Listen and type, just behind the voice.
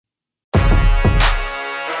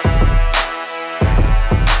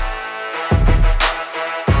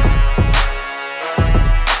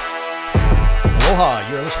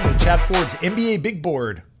listening to Chad Ford's NBA Big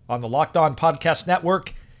Board on the Locked On Podcast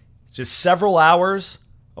Network. Just several hours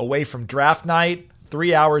away from draft night,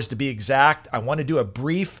 3 hours to be exact. I want to do a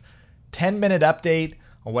brief 10-minute update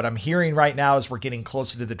on what I'm hearing right now as we're getting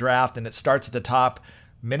closer to the draft, and it starts at the top.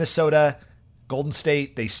 Minnesota, Golden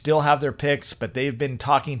State, they still have their picks, but they've been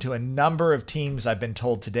talking to a number of teams, I've been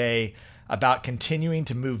told today, about continuing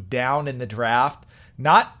to move down in the draft.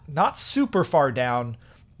 Not super far down,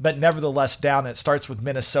 but nevertheless down. It starts with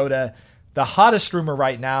Minnesota. The hottest rumor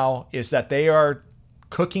right now is that they are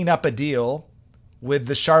cooking up a deal with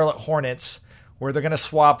the Charlotte Hornets where they're going to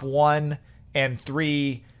swap 1 and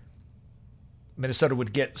 3. Minnesota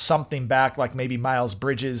would get something back, like maybe Miles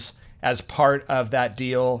Bridges, as part of that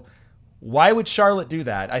deal. Why would Charlotte do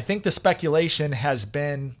that? I think the speculation has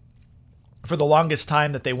been for the longest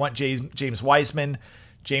time that they want James Wiseman.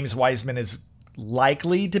 James Wiseman is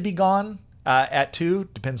likely to be gone at 2.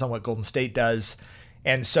 Depends on what Golden State does.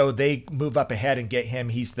 And so they move up ahead and get him.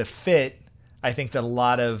 He's the fit I think that a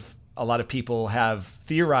lot of people have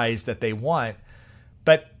theorized that they want.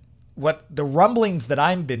 But what the rumblings that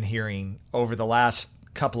I've been hearing over the last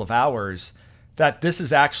couple of hours, that this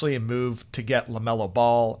is actually a move to get LaMelo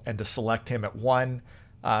Ball and to select him at 1,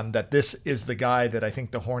 that this is the guy that I think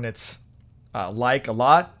the Hornets like a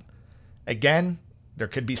lot. Again, there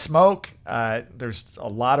could be smoke. There's a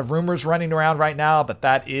lot of rumors running around right now, but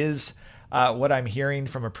that is what I'm hearing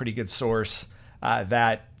from a pretty good source,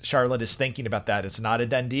 that Charlotte is thinking about that. It's not a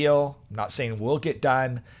done deal. I'm not saying we'll get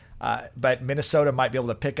done, but Minnesota might be able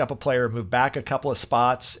to pick up a player, move back a couple of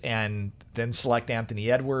spots, and then select Anthony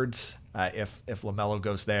Edwards if LaMelo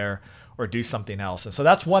goes there, or do something else. And so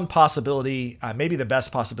that's one possibility, maybe the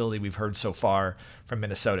best possibility we've heard so far from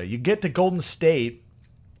Minnesota. You get to Golden State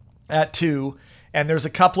at 2, and there's a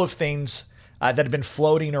couple of things that have been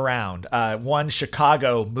floating around. One,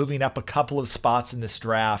 Chicago moving up a couple of spots in this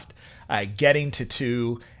draft, getting to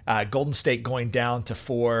 2, Golden State going down to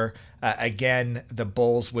 4. Again, the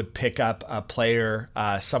Bulls would pick up a player,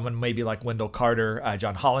 someone maybe like Wendell Carter.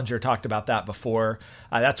 John Hollinger talked about that before.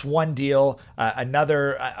 That's one deal.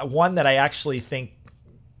 Another one that I actually think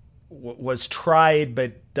was tried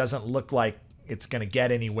but doesn't look like it's going to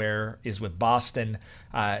get anywhere is with Boston,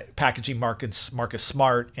 packaging Marcus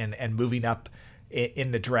Smart and moving up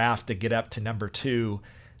in the draft to get up to number 2.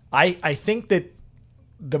 I think that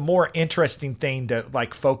the more interesting thing to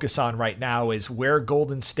focus on right now is where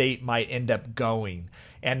Golden State might end up going.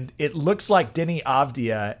 And it looks like Deni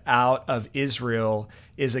Avdija out of Israel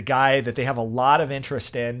is a guy that they have a lot of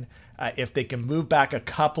interest in. If they can move back a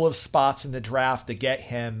couple of spots in the draft to get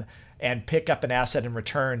him and pick up an asset in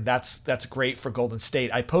return, that's great for Golden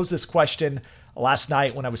State. I posed this question last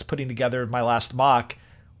night when I was putting together my last mock.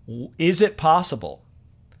 Is it possible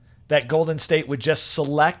that Golden State would just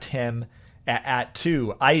select him at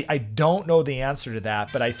 2? I don't know the answer to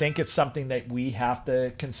that, but I think it's something that we have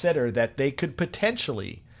to consider, that they could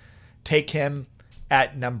potentially take him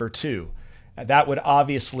at number 2. That would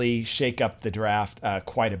obviously shake up the draft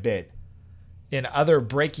quite a bit. In other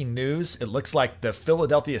breaking news, it looks like the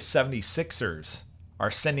Philadelphia 76ers are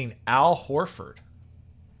sending Al Horford,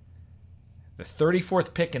 the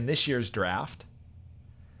 34th pick in this year's draft,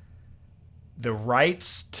 the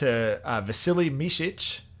rights to Vasily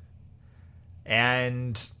Micic,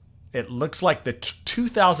 and it looks like the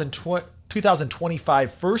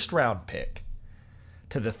 2025 first-round pick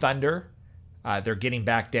to the Thunder. They're getting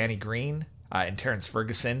back Danny Green and Terrence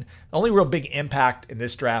Ferguson. The only real big impact in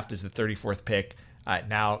this draft is the 34th pick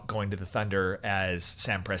now going to the Thunder, as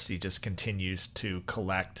Sam Presti just continues to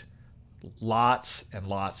collect lots and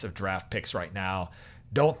lots of draft picks right now.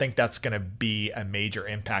 Don't think that's going to be a major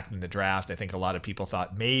impact in the draft. I think a lot of people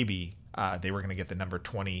thought maybe they were going to get the number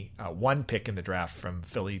 21 pick in the draft from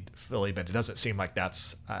Philly, but it doesn't seem like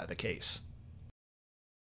that's the case.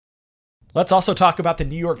 Let's also talk about the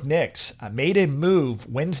New York Knicks. Made a move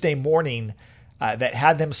Wednesday morning that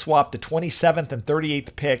had them swap the 27th and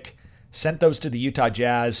 38th pick, sent those to the Utah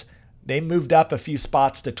Jazz. They moved up a few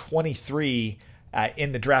spots to 23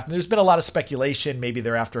 in the draft. And there's been a lot of speculation. Maybe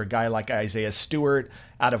they're after a guy like Isaiah Stewart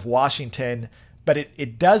out of Washington. But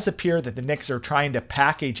it does appear that the Knicks are trying to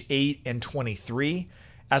package 8 and 23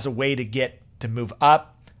 as a way to move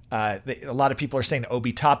up. A lot of people are saying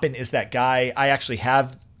Obi Toppin is that guy. I actually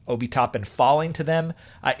have Obi Toppin falling to them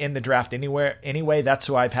in the draft anyway. That's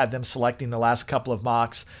who I've had them selecting the last couple of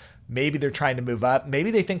mocks. Maybe they're trying to move up. Maybe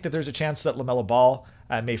they think that there's a chance that LaMelo Ball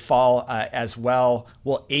may fall as well.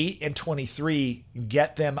 Will 8 and 23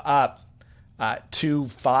 get them up to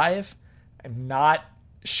 5? I'm not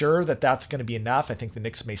sure that that's going to be enough. I think the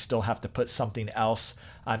Knicks may still have to put something else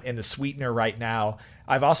in the sweetener right now.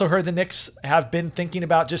 I've also heard the Knicks have been thinking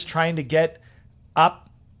about just trying to get up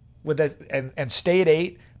with it and stay at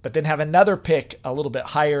 8, but then have another pick a little bit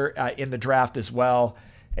higher in the draft as well.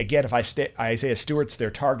 Again, if Isaiah Stewart's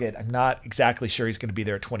their target, I'm not exactly sure he's going to be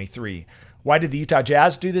there at 23. Why did the Utah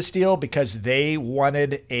Jazz do this deal? Because they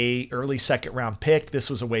wanted a early second round pick. This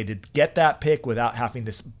was a way to get that pick without having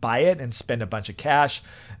to buy it and spend a bunch of cash.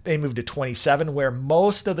 They moved to 27, where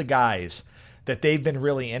most of the guys that they've been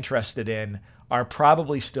really interested in are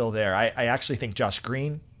probably still there. I actually think Josh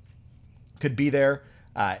Green could be there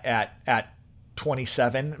at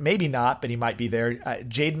 27. Maybe not, but he might be there.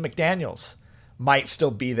 Jaden McDaniels might still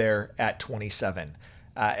be there at 27.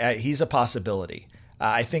 He's a possibility.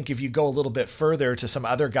 I think if you go a little bit further to some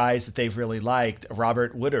other guys that they've really liked,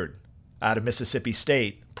 Robert Woodard out of Mississippi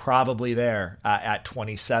State, probably there at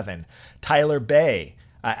 27. Tyler Bay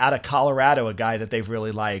out of Colorado, a guy that they've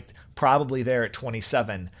really liked, probably there at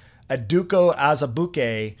 27. Aduko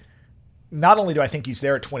Azubuike, not only do I think he's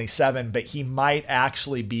there at 27, but he might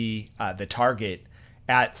actually be the target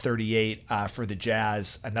at 38 for the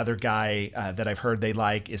Jazz. Another guy that I've heard they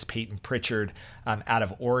like is Peyton Pritchard out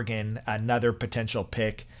of Oregon, another potential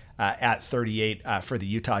pick at 38 for the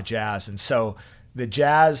Utah Jazz. And so the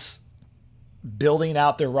Jazz building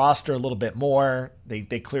out their roster a little bit more.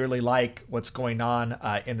 They clearly like what's going on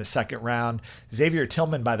in the second round. Xavier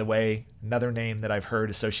Tillman, by the way, another name that I've heard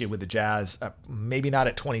associated with the Jazz, maybe not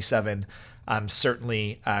at 27,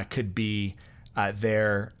 certainly could be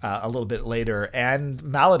there a little bit later. And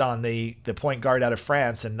Maledon, the point guard out of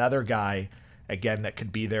France, another guy, again, that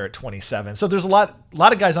could be there at 27. So there's a lot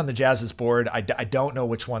of guys on the Jazz's board. I don't know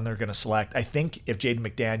which one they're going to select. I think if Jaden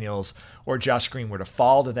McDaniels or Josh Green were to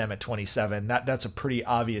fall to them at 27, that's a pretty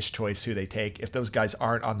obvious choice who they take. If those guys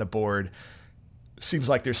aren't on the board, seems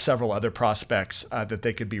like there's several other prospects that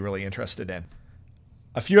they could be really interested in.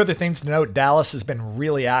 A few other things to note. Dallas has been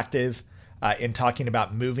really active in talking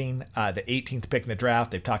about moving the 18th pick in the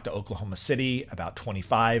draft. They've talked to Oklahoma City about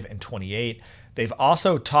 25 and 28. They've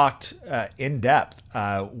also talked in depth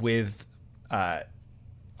with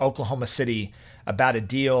Oklahoma City about a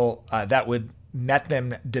deal that would net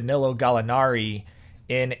them Danilo Gallinari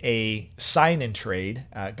in a sign-in trade.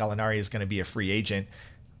 Gallinari is going to be a free agent.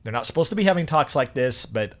 They're not supposed to be having talks like this,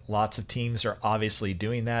 but lots of teams are obviously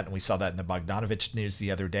doing that, and we saw that in the Bogdanovich news the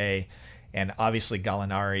other day. And obviously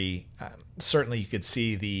Gallinari, certainly you could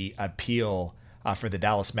see the appeal for the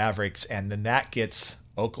Dallas Mavericks, and then that gets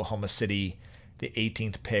Oklahoma City the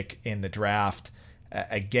 18th pick in the draft.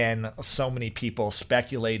 Again, so many people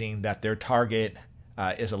speculating that their target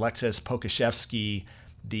is Alexis Pokusevski,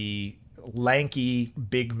 the lanky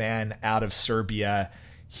big man out of Serbia.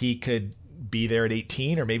 He could be there at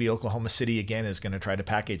 18, or maybe Oklahoma City again is going to try to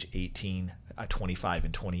package 18, 25,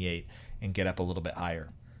 and 28 and get up a little bit higher.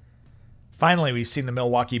 Finally, we've seen the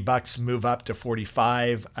Milwaukee Bucks move up to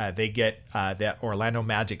 45. They get that Orlando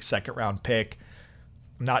Magic second round pick.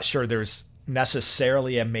 I'm not sure there's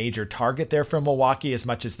necessarily a major target there for Milwaukee, as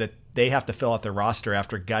much as that they have to fill out their roster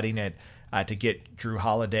after gutting it to get Drew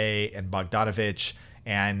Holiday and Bogdanovich.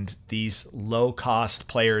 And these low-cost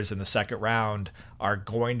players in the second round are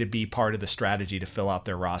going to be part of the strategy to fill out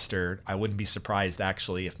their roster. I wouldn't be surprised,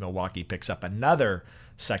 actually, if Milwaukee picks up another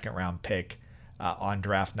second-round pick on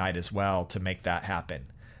draft night as well to make that happen.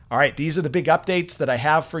 All right, these are the big updates that I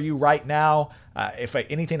have for you right now. If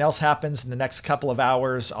anything else happens in the next couple of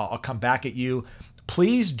hours, I'll come back at you.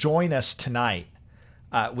 Please join us tonight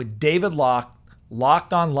with David Locke,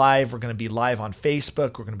 Locked On Live. We're going to be live on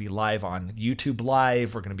Facebook. We're going to be live on YouTube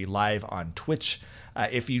Live. We're going to be live on Twitch.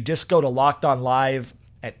 If you just go to Locked On Live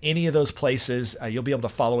at any of those places, you'll be able to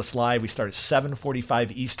follow us live. We start at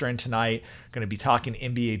 7:45 Eastern tonight. Going to be talking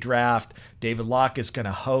NBA draft. David Locke is going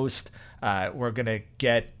to host. We're going to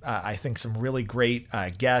get, I think, some really great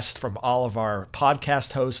guests from all of our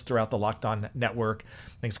podcast hosts throughout the Locked On Network.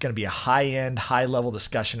 I think it's going to be a high-end, high-level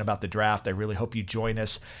discussion about the draft. I really hope you join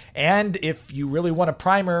us. And if you really want a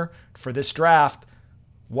primer for this draft,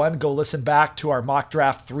 one, go listen back to our mock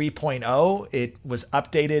draft 3.0. It was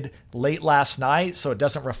updated late last night, so it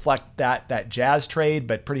doesn't reflect that Jazz trade,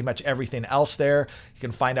 but pretty much everything else there. You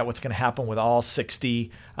can find out what's going to happen with all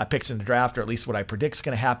 60 picks in the draft, or at least what I predict is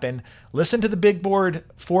going to happen. Listen to the Big Board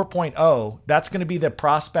 4.0. That's going to be the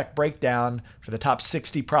prospect breakdown for the top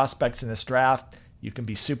 60 prospects in this draft. You can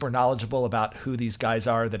be super knowledgeable about who these guys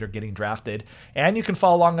are that are getting drafted. And you can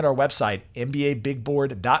follow along at our website,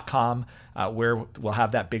 NBABigBoard.com, where we'll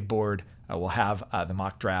have that big board. We'll have the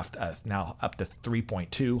mock draft now up to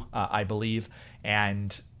 3.2, I believe,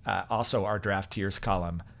 and also our draft tiers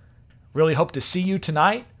column. Really hope to see you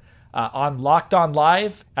tonight on Locked On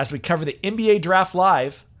Live as we cover the NBA Draft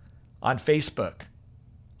live on Facebook,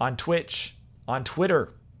 on Twitch, on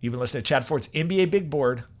Twitter. You've been listening to Chad Ford's NBA Big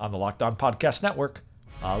Board on the Locked On Podcast Network.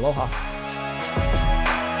 Aloha.